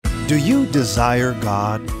Do you desire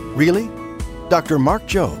God? Really? Dr. Mark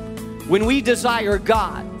Jobe. When we desire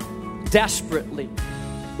God desperately,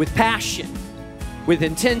 with passion, with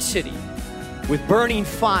intensity, with burning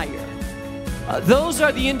fire, those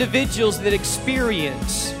are the individuals that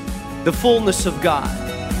experience the fullness of God.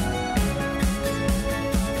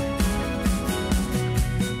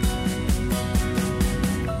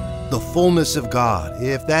 The fullness of God.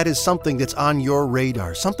 If that is something that's on your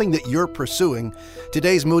radar, something that you're pursuing,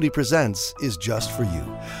 today's Moody Presents is just for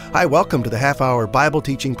you. Hi, welcome to the half-hour Bible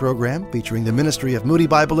teaching program featuring the ministry of Moody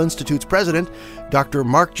Bible Institute's president, Dr.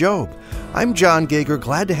 Mark Jobe. I'm John Gager,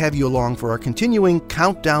 glad to have you along for our continuing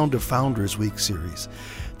Countdown to Founders Week series.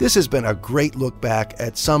 This has been a great look back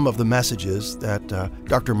at some of the messages that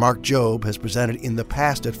Dr. Mark Jobe has presented in the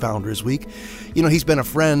past at Founders Week. You know, he's been a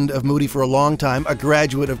friend of Moody for a long time, a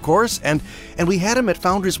graduate, of course, and we had him at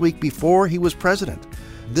Founders Week before he was president.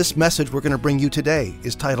 This message we're going to bring you today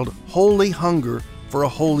is titled, Holy Hunger for a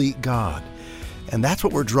Holy God. And that's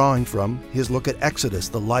what we're drawing from his look at Exodus,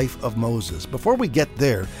 the life of Moses. Before we get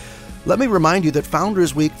there, let me remind you that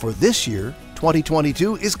Founders Week for this year,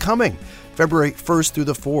 2022, is coming. February 1st through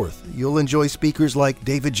the 4th. You'll enjoy speakers like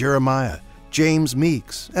David Jeremiah, James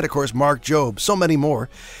Meeks, and of course Mark Jobe, so many more.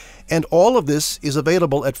 And all of this is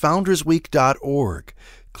available at foundersweek.org.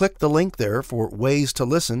 Click the link there for ways to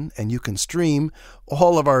listen, and you can stream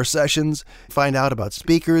all of our sessions, find out about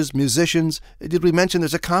speakers, musicians. Did we mention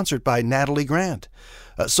there's a concert by Natalie Grant?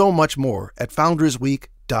 So much more at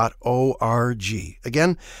foundersweek.org.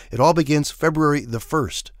 Again, it all begins February the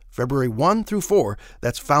 1st. February 1 through 4,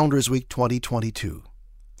 that's Founders Week 2022.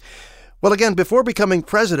 Well, again, before becoming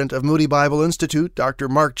president of Moody Bible Institute, Dr.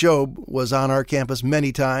 Mark Jobe was on our campus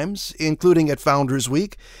many times, including at Founders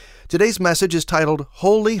Week. Today's message is titled,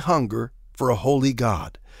 Holy Hunger for a Holy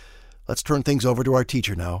God. Let's turn things over to our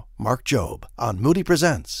teacher now, Mark Jobe, on Moody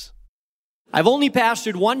Presents. I've only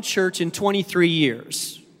pastored one church in 23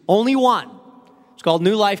 years. Only one. It's called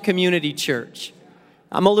New Life Community Church.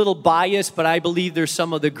 I'm a little biased, but I believe they're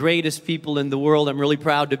some of the greatest people in the world. I'm really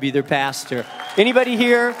proud to be their pastor. Anybody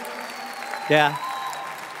here? Yeah.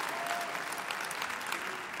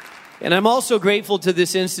 And I'm also grateful to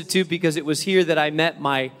this institute because it was here that I met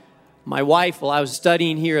my wife while I was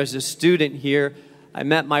studying here as a student here. I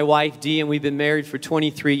met my wife, Dee, and we've been married for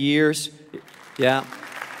 23 years. Yeah.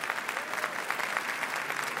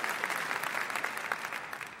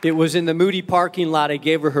 It was in the Moody parking lot I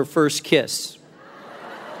gave her first kiss.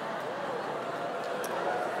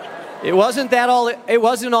 It wasn't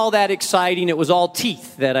all that exciting. It was all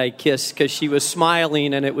teeth that I kissed because she was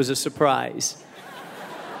smiling and it was a surprise.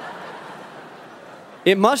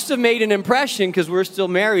 It must have made an impression because we're still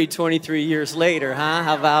married 23 years later, huh?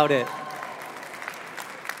 How about it?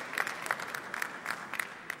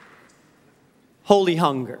 Holy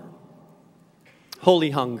hunger. Holy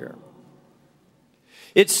hunger.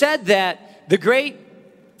 It's said that the great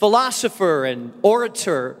philosopher and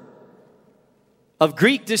orator of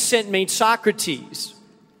Greek descent named Socrates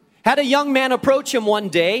had a young man approach him one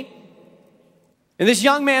day. And this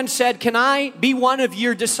young man said, "Can I be one of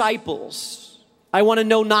your disciples? I want to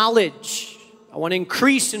know knowledge. I want to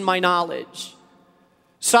increase in my knowledge."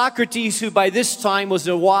 Socrates, who by this time was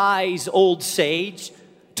a wise old sage,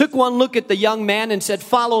 took one look at the young man and said,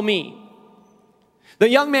 "Follow me." The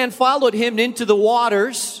young man followed him into the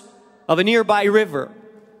waters of a nearby river.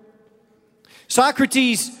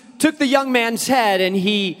 Socrates took the young man's head and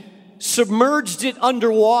he submerged it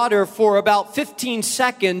underwater for about 15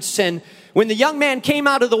 seconds. And when the young man came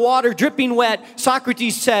out of the water dripping wet,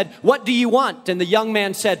 Socrates said, "What do you want?" And the young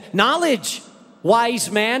man said, "Knowledge,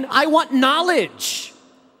 wise man. I want knowledge."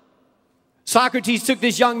 Socrates took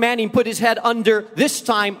this young man and put his head under, this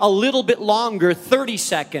time a little bit longer, 30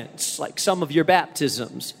 seconds, like some of your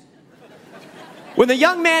baptisms. When the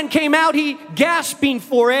young man came out, he gasping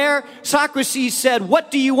for air. Socrates said,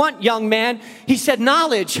 "What do you want, young man?" He said,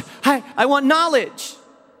 "Knowledge. I want knowledge."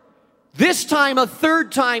 This time, a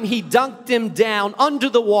third time, he dunked him down under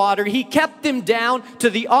the water. He kept him down to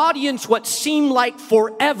the audience what seemed like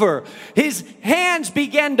forever. His hands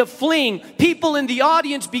began to fling. People in the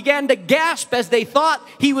audience began to gasp as they thought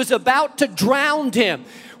he was about to drown him.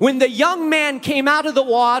 When the young man came out of the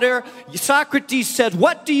water, Socrates said,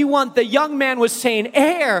 "What do you want?" The young man was saying,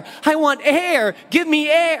 "Air. I want air. Give me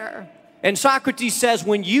air." And Socrates says,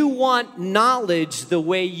 when you want knowledge the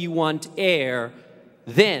way you want air,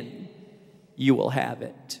 then you will have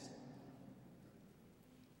it.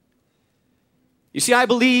 You see, I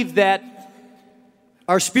believe that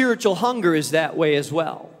our spiritual hunger is that way as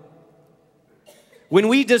well. When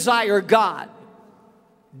we desire God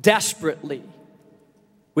desperately,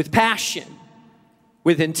 with passion,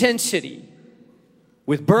 with intensity,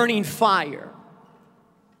 with burning fire.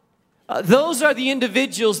 Those are the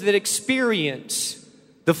individuals that experience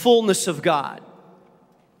the fullness of God.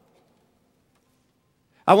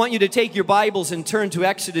 I want you to take your Bibles and turn to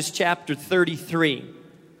Exodus chapter 33.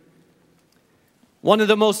 One of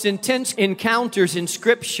the most intense encounters in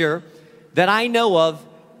Scripture that I know of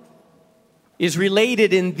is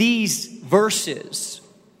related in these verses.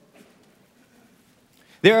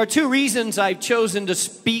 There are two reasons I've chosen to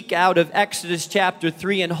speak out of Exodus chapter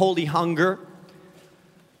 3 and holy hunger.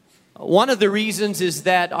 One of the reasons is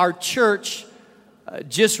that our church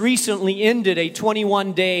just recently ended a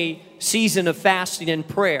 21-day season of fasting and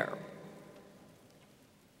prayer.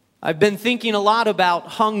 I've been thinking a lot about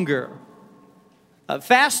hunger.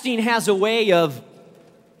 Fasting has a way of,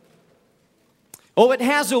 it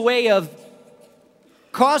has a way of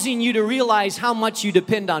causing you to realize how much you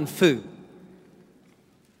depend on food.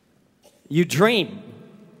 You dream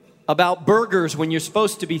about burgers when you're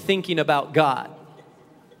supposed to be thinking about God.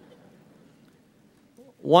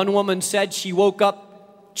 One woman said she woke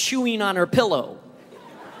up chewing on her pillow.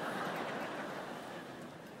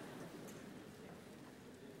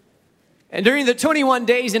 And during the 21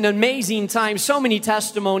 days, an amazing time, so many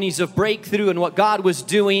testimonies of breakthrough and what God was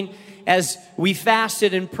doing as we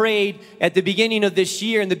fasted and prayed at the beginning of this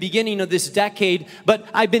year and the beginning of this decade. But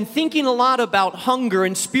I've been thinking a lot about hunger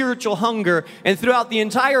and spiritual hunger. And throughout the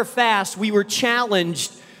entire fast, we were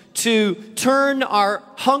challenged to turn our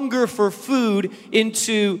hunger for food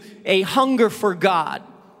into a hunger for God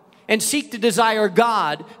and seek to desire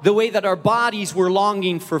God the way that our bodies were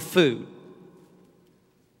longing for food.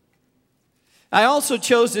 I also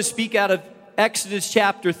chose to speak out of Exodus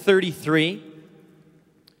chapter 33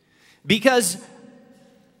 because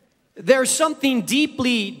there's something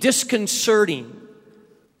deeply disconcerting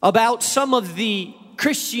about some of the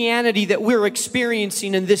Christianity that we're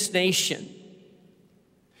experiencing in this nation.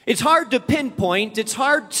 It's hard to pinpoint, it's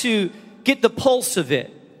hard to get the pulse of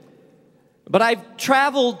it. But I've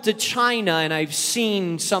traveled to China and I've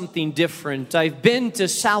seen something different. I've been to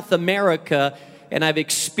South America and I've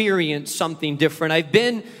experienced something different. I've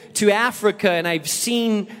been to Africa and I've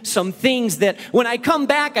seen some things that when I come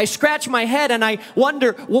back, I scratch my head and I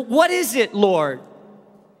wonder, what is it, Lord,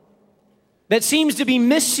 that seems to be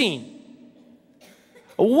missing?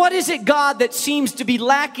 What is it, God, that seems to be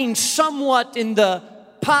lacking somewhat in the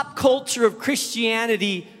pop culture of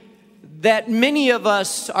Christianity that many of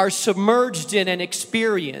us are submerged in and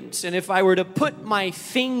experience? And if I were to put my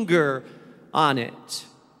finger on it,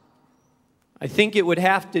 I think it would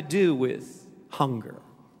have to do with hunger,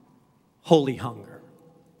 holy hunger.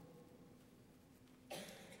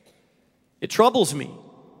 It troubles me.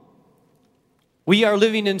 We are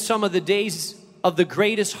living in some of the days of the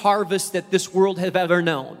greatest harvest that this world has ever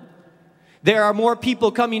known. There are more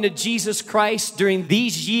people coming to Jesus Christ during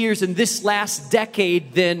these years and this last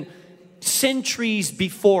decade than centuries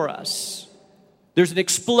before us. There's an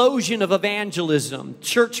explosion of evangelism,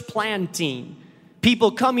 church planting,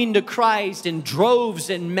 people coming to Christ in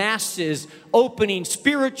droves and masses, opening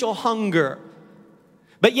spiritual hunger.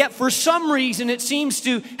 But yet for some reason it seems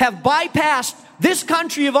to have bypassed this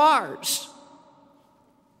country of ours.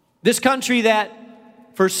 This country that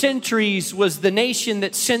for centuries was the nation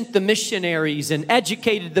that sent the missionaries and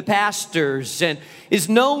educated the pastors and is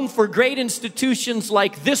known for great institutions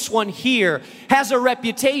like this one here, has a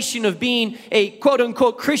reputation of being a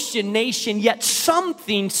quote-unquote Christian nation, yet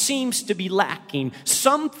something seems to be lacking.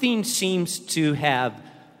 Something seems to have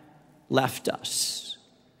left us.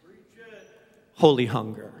 Holy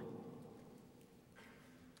hunger.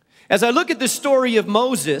 As I look at the story of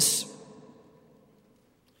Moses,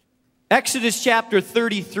 Exodus chapter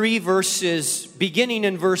 33 verses, beginning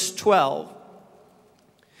in verse 12.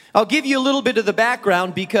 I'll give you a little bit of the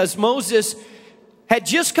background because Moses had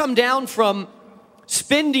just come down from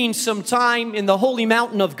spending some time in the holy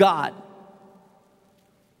mountain of God.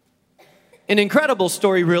 An incredible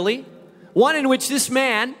story, really. One in which this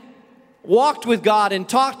man walked with God and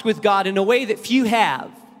talked with God in a way that few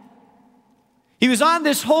have. He was on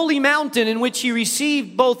this holy mountain in which he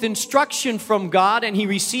received both instruction from God and he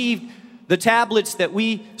received the tablets that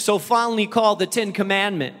we so fondly call the Ten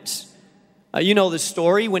Commandments. You know the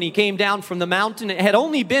story. When he came down from the mountain, it had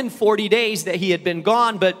only been 40 days that he had been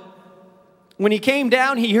gone, but when he came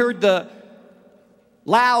down, he heard the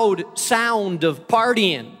loud sound of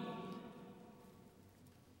partying.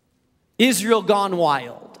 Israel gone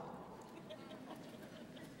wild.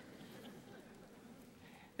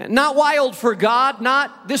 Not wild for God,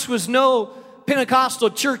 this was no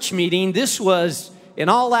Pentecostal church meeting. This was an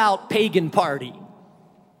all-out pagan party.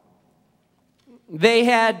 They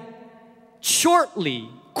had shortly,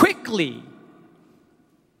 quickly,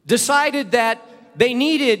 decided that they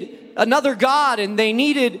needed another god and they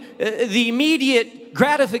needed the immediate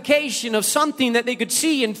gratification of something that they could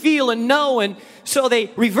see and feel and know. And so they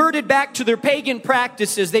reverted back to their pagan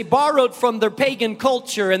practices. They borrowed from their pagan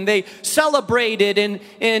culture and they celebrated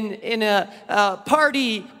in a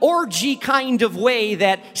party orgy kind of way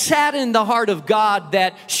that saddened the heart of God,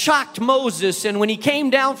 that shocked Moses. And when he came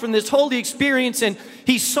down from this holy experience and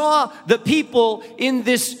he saw the people in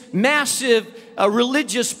this massive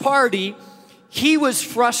religious party, he was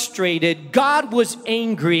frustrated, God was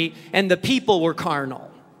angry, and the people were carnal.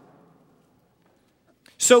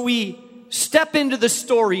 So we step into the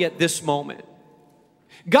story at this moment.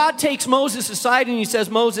 God takes Moses aside and he says,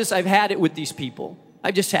 Moses, I've had it with these people.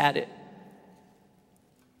 I just had it.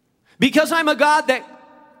 Because I'm a God that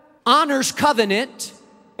honors covenant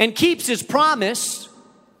and keeps his promise,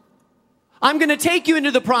 I'm going to take you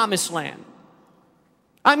into the promised land.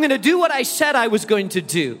 I'm going to do what I said I was going to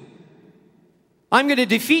do. I'm going to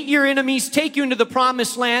defeat your enemies, take you into the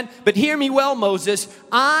promised land. But hear me well, Moses,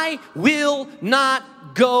 I will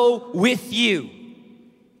not go with you.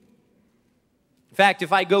 In fact,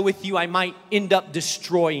 if I go with you, I might end up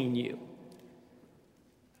destroying you.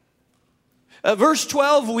 Verse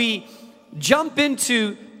 12, we jump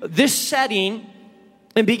into this setting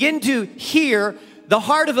and begin to hear the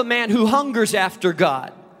heart of a man who hungers after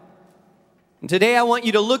God. And today I want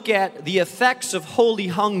you to look at the effects of holy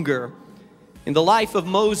hunger in the life of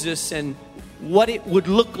Moses and what it would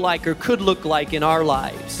look like or could look like in our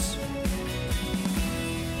lives.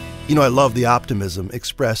 You know, I love the optimism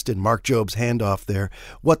expressed in Mark Job's handoff there,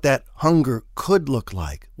 what that hunger could look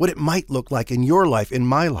like, what it might look like in your life, in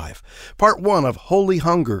my life. Part 1 of Holy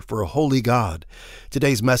Hunger for a Holy God.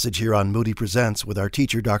 Today's message here on Moody Presents with our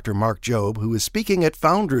teacher, Dr. Mark Job, who is speaking at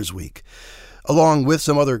Founders Week, along with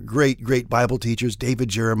some other great Bible teachers, David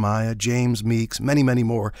Jeremiah, James Meeks, many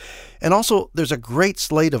more. And also, there's a great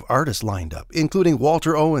slate of artists lined up, including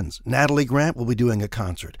Walter Owens. Natalie Grant will be doing a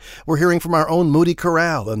concert. We're hearing from our own Moody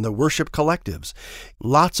Chorale and the worship collectives.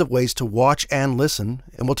 Lots of ways to watch and listen,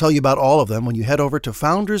 and we'll tell you about all of them when you head over to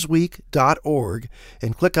foundersweek.org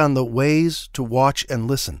and click on the Ways to Watch and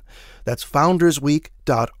Listen. That's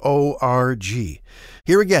foundersweek.org.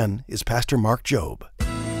 Here again is Pastor Mark Job.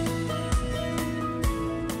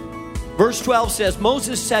 Verse 12 says,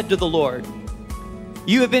 Moses said to the Lord,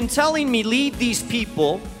 you have been telling me, lead these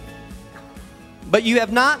people, but you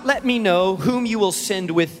have not let me know whom you will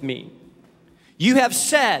send with me. You have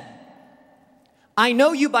said, I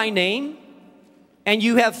know you by name, and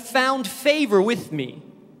you have found favor with me.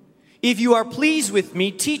 If you are pleased with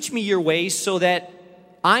me, teach me your ways so that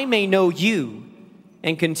I may know you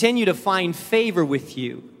and continue to find favor with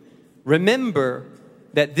you. Remember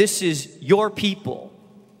that this is your people.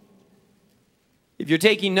 If you're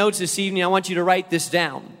taking notes this evening, I want you to write this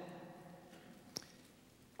down.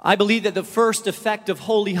 I believe that the first effect of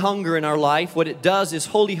holy hunger in our life, what it does is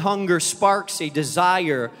holy hunger sparks a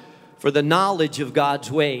desire for the knowledge of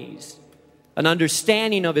God's ways, an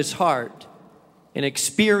understanding of his heart, an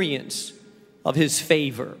experience of his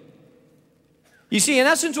favor. You see, in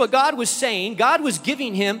essence, what God was saying, God was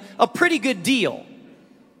giving him a pretty good deal.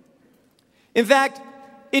 In fact,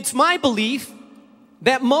 it's my belief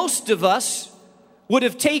that most of us would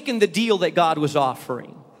have taken the deal that God was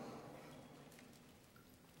offering.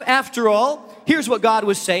 After all, here's what God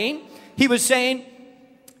was saying. He was saying,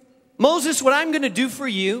 Moses, what I'm going to do for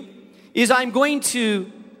you is I'm going to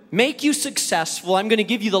make you successful. I'm going to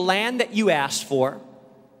give you the land that you asked for.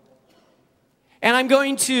 And I'm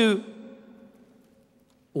going to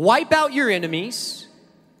wipe out your enemies.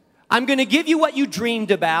 I'm going to give you what you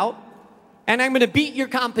dreamed about. And I'm going to beat your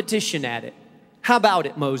competition at it. How about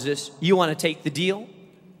it, Moses? You want to take the deal?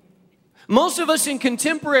 Most of us in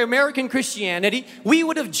contemporary American Christianity, we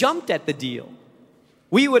would have jumped at the deal.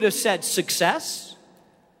 We would have said success,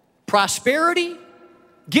 prosperity,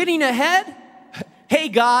 getting ahead. Hey,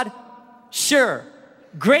 God, sure,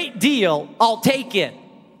 great deal, I'll take it.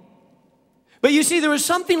 But you see, there was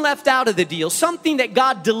something left out of the deal, something that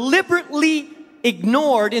God deliberately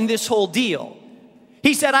ignored in this whole deal.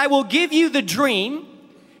 He said, I will give you the dream,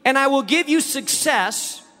 and I will give you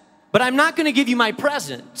success, but I'm not going to give you my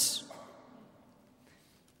presence.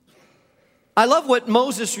 I love what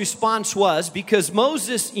Moses' response was because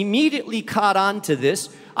Moses immediately caught on to this.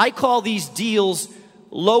 I call these deals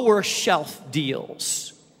lower shelf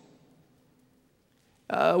deals.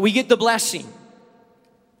 We get the blessing.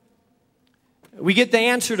 We get the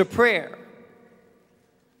answer to prayer.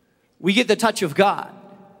 We get the touch of God.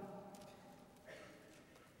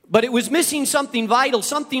 But it was missing something vital,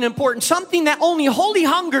 something important, something that only holy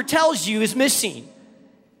hunger tells you is missing.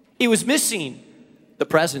 It was missing the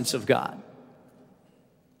presence of God.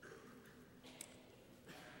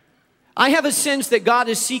 I have a sense that God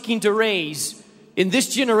is seeking to raise in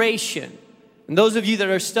this generation, and those of you that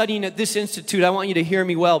are studying at this institute, I want you to hear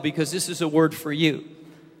me well, because this is a word for you.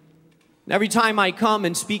 And every time I come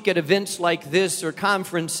and speak at events like this or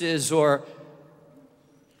conferences, or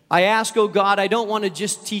I ask, oh God, I don't want to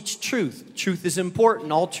just teach truth. Truth is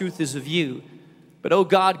important. All truth is of you. But oh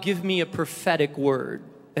God, give me a prophetic word,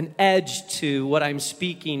 an edge to what I'm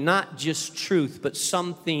speaking, not just truth, but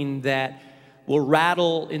something that will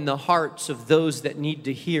rattle in the hearts of those that need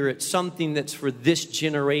to hear it, something that's for this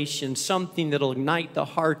generation, something that'll ignite the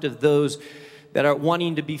heart of those that are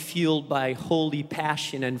wanting to be fueled by holy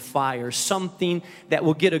passion and fire, something that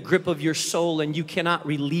will get a grip of your soul and you cannot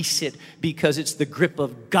release it because it's the grip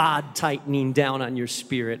of God tightening down on your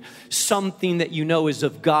spirit, something that you know is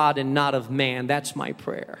of God and not of man. That's my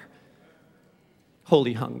prayer.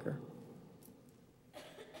 Holy hunger.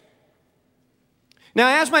 Now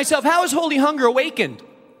I ask myself, how is holy hunger awakened?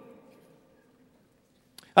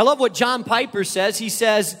 I love what John Piper says. He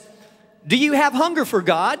says, do you have hunger for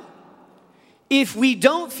God? If we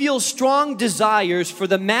don't feel strong desires for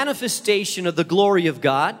the manifestation of the glory of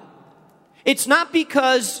God, it's not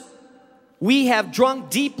because we have drunk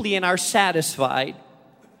deeply and are satisfied.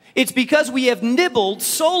 It's because we have nibbled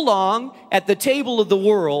so long at the table of the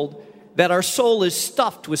world that our soul is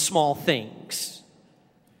stuffed with small things.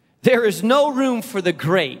 There is no room for the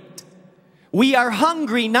great. We are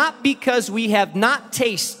hungry not because we have not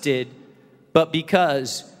tasted, but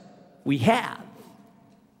because we have.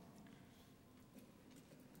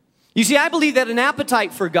 You see, I believe that an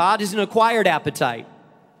appetite for God is an acquired appetite.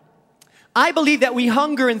 I believe that we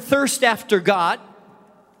hunger and thirst after God.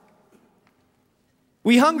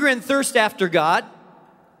 We hunger and thirst after God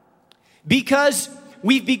because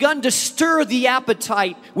we've begun to stir the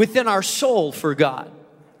appetite within our soul for God.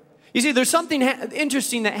 You see, there's something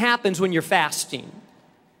interesting that happens when you're fasting.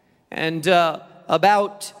 And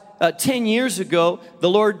about 10 years ago, the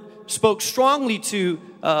Lord spoke strongly to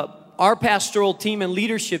our pastoral team and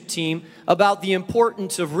leadership team about the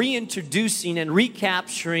importance of reintroducing and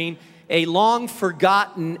recapturing a long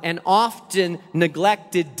forgotten and often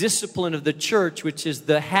neglected discipline of the church, which is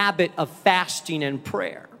the habit of fasting and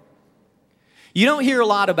prayer. You don't hear a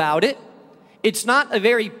lot about it. It's not a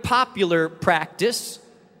very popular practice,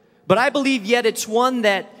 but I believe yet it's one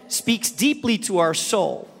that speaks deeply to our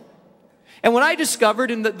soul. And what I discovered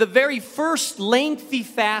in the very first lengthy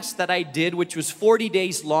fast that I did, which was 40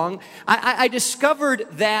 days long, I discovered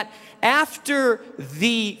that after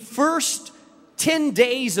the first 10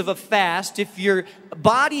 days of a fast, if your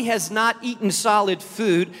body has not eaten solid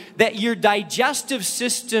food, that your digestive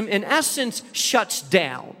system, in essence, shuts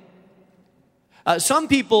down. Some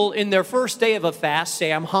people in their first day of a fast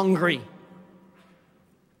say, I'm hungry.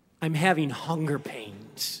 I'm having hunger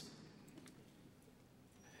pains.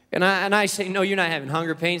 And I say, no, you're not having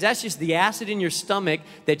hunger pains. That's just the acid in your stomach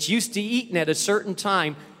that's used to eating at a certain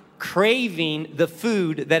time, craving the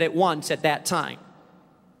food that it wants at that time.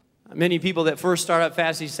 Many people that first start out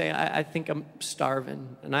fasting say, I think I'm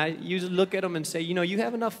starving. And I usually look at them and say, you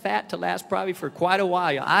have enough fat to last probably for quite a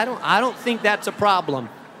while. I don't think that's a problem.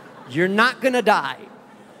 You're not going to die.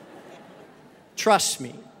 Trust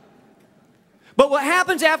me. But what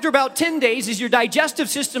happens after about 10 days is your digestive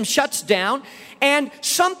system shuts down and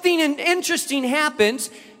something interesting happens.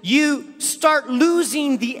 You start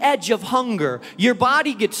losing the edge of hunger. Your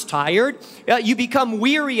body gets tired. You become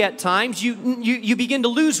weary at times. You begin to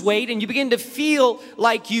lose weight and you begin to feel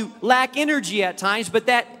like you lack energy at times. But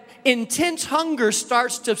that intense hunger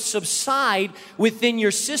starts to subside within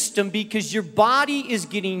your system because your body is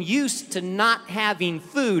getting used to not having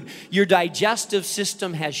food. Your digestive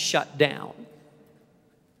system has shut down.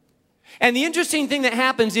 And the interesting thing that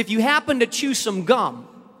happens, if you happen to chew some gum,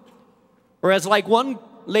 or as like one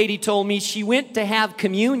lady told me, she went to have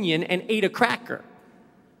communion and ate a cracker.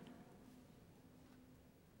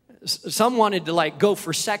 Some wanted to go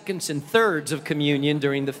for seconds and thirds of communion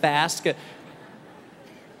during the fast.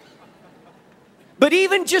 But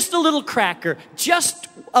even just a little cracker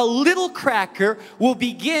will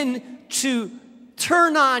begin to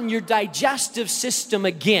turn on your digestive system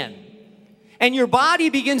again. And your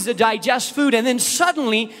body begins to digest food, and then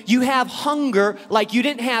suddenly you have hunger like you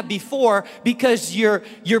didn't have before because your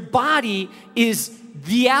body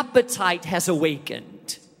the appetite has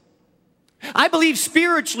awakened. I believe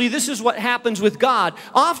spiritually this is what happens with God.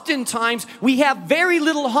 Oftentimes we have very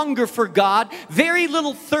little hunger for God, very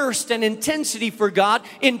little thirst and intensity for God,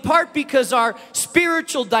 in part because our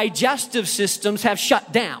spiritual digestive systems have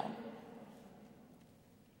shut down.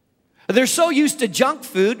 They're so used to junk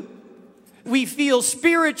food, we feel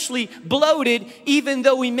spiritually bloated even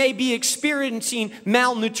though we may be experiencing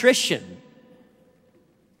malnutrition.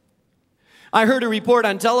 I heard a report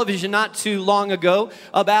on television not too long ago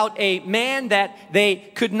about a man that they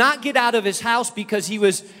could not get out of his house because he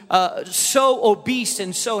was so obese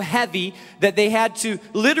and so heavy that they had to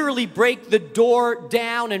literally break the door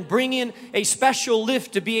down and bring in a special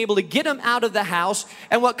lift to be able to get him out of the house.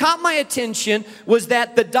 And what caught my attention was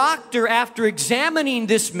that the doctor, after examining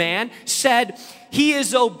this man, said he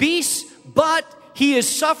is obese, but he is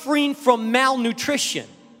suffering from malnutrition.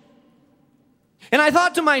 And I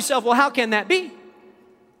thought to myself, well, how can that be?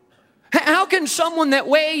 How can someone that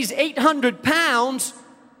weighs 800 pounds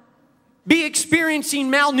be experiencing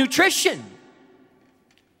malnutrition?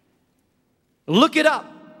 Look it up.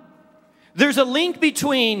 There's a link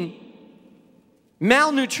between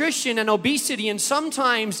malnutrition and obesity, and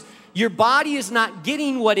sometimes your body is not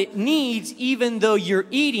getting what it needs even though you're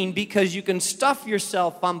eating, because you can stuff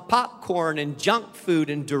yourself on popcorn and junk food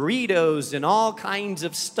and Doritos and all kinds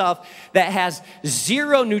of stuff that has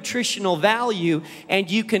zero nutritional value, and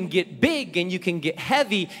you can get big and you can get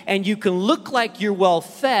heavy and you can look like you're well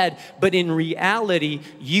fed, but in reality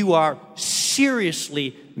you are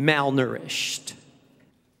seriously malnourished.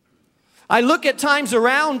 I look at times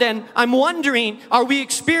around and I'm wondering, are we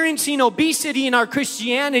experiencing obesity in our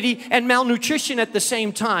Christianity and malnutrition at the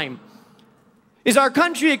same time? Is our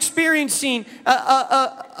country experiencing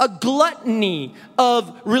a gluttony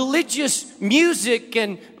of religious music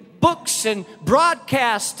and books and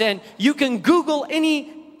broadcast, and you can Google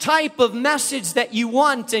any type of message that you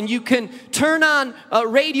want, and you can turn on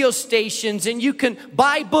radio stations, and you can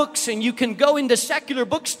buy books, and you can go into secular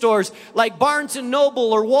bookstores like Barnes &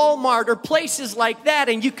 Noble or Walmart or places like that,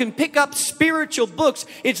 and you can pick up spiritual books.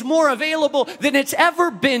 It's more available than it's ever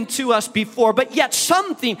been to us before, but yet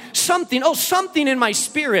something in my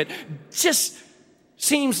spirit just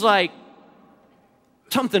seems like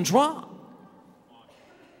something's wrong.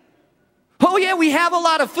 Oh yeah, we have a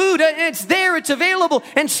lot of food, and it's there, it's available,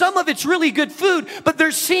 and some of it's really good food, but there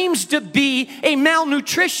seems to be a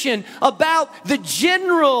malnutrition about the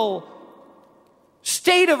general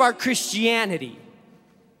state of our Christianity.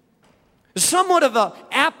 Somewhat of an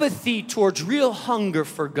apathy towards real hunger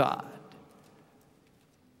for God.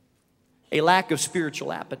 A lack of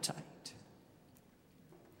spiritual appetite.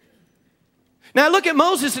 Now I look at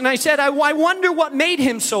Moses and I said, I wonder what made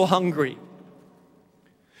him so hungry.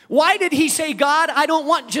 Why did he say, God, I don't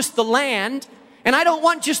want just the land, and I don't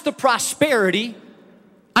want just the prosperity,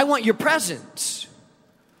 I want your presence?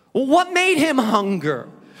 Well, what made him hunger?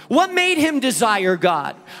 What made him desire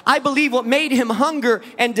God? I believe what made him hunger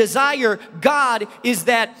and desire God is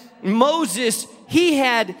that Moses, he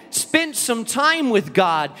had spent some time with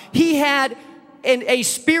God. He had a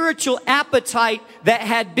spiritual appetite that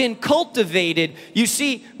had been cultivated. You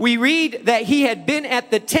see, we read that he had been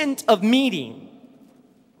at the tent of meeting.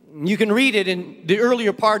 You can read it in the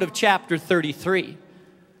earlier part of chapter 33.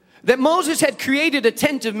 That Moses had created a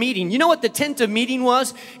tent of meeting. You know what the tent of meeting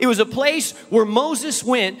was? It was a place where Moses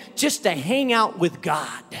went just to hang out with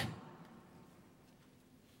God.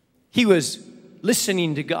 He was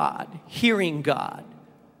listening to God, hearing God,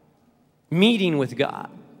 meeting with God.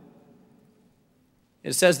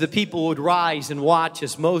 It says the people would rise and watch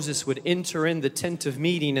as Moses would enter in the tent of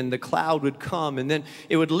meeting, and the cloud would come, and then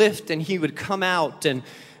it would lift and he would come out, and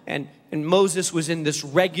Moses was in this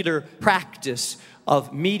regular practice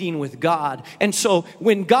of meeting with God. And so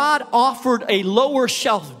when God offered a lower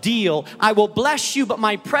shelf deal, I will bless you, but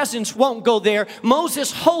my presence won't go there,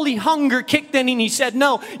 Moses' holy hunger kicked in and he said,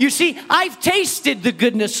 no, you see, I've tasted the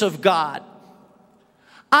goodness of God.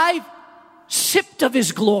 I've sipped of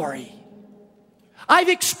his glory. I've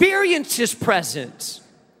experienced his presence.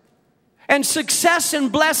 And success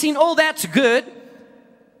and blessing, oh, that's good.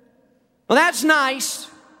 Well, that's nice.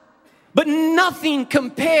 But nothing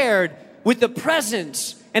compared with the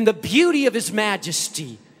presence and the beauty of his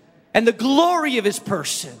majesty and the glory of his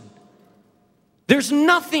person. There's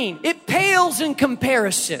nothing. It pales in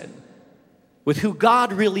comparison with who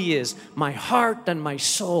God really is. My heart and my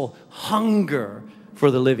soul hunger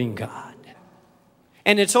for the living God.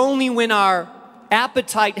 And it's only when our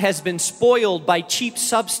appetite has been spoiled by cheap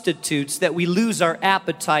substitutes that we lose our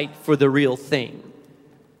appetite for the real thing.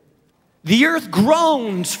 The earth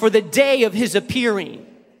groans for the day of his appearing.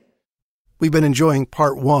 We've been enjoying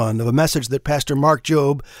part one of a message that Pastor Mark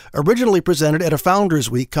Jobe originally presented at a Founders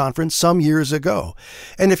Week conference some years ago.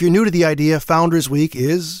 And if you're new to the idea, Founders Week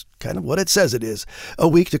is kind of what it says it is, a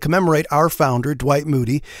week to commemorate our founder, Dwight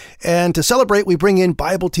Moody. And to celebrate, we bring in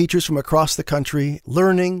Bible teachers from across the country,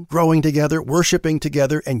 learning, growing together, worshiping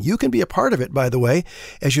together. And you can be a part of it, by the way,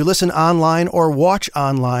 as you listen online or watch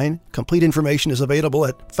online. Complete information is available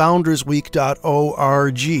at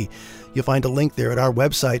foundersweek.org. You'll find a link there at our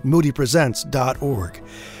website, moodypresents.org.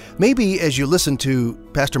 Maybe as you listen to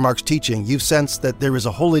Pastor Mark's teaching, you've sensed that there is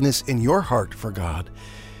a holiness in your heart for God,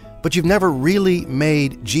 but you've never really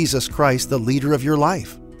made Jesus Christ the leader of your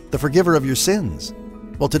life, the forgiver of your sins.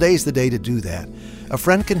 Well, today's the day to do that. A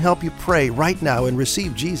friend can help you pray right now and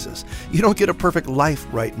receive Jesus. You don't get a perfect life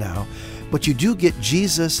right now, but you do get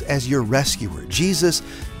Jesus as your rescuer, Jesus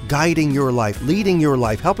guiding your life, leading your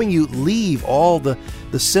life, helping you leave all the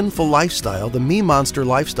sinful lifestyle, the me-monster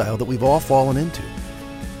lifestyle that we've all fallen into.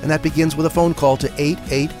 And that begins with a phone call to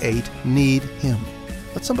 888-NEED-HIM.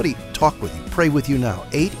 Let somebody talk with you, pray with you now.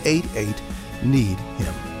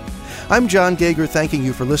 888-NEED-HIM. I'm John Gager, thanking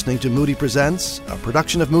you for listening to Moody Presents, a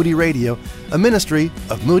production of Moody Radio, a ministry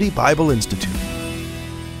of Moody Bible Institute.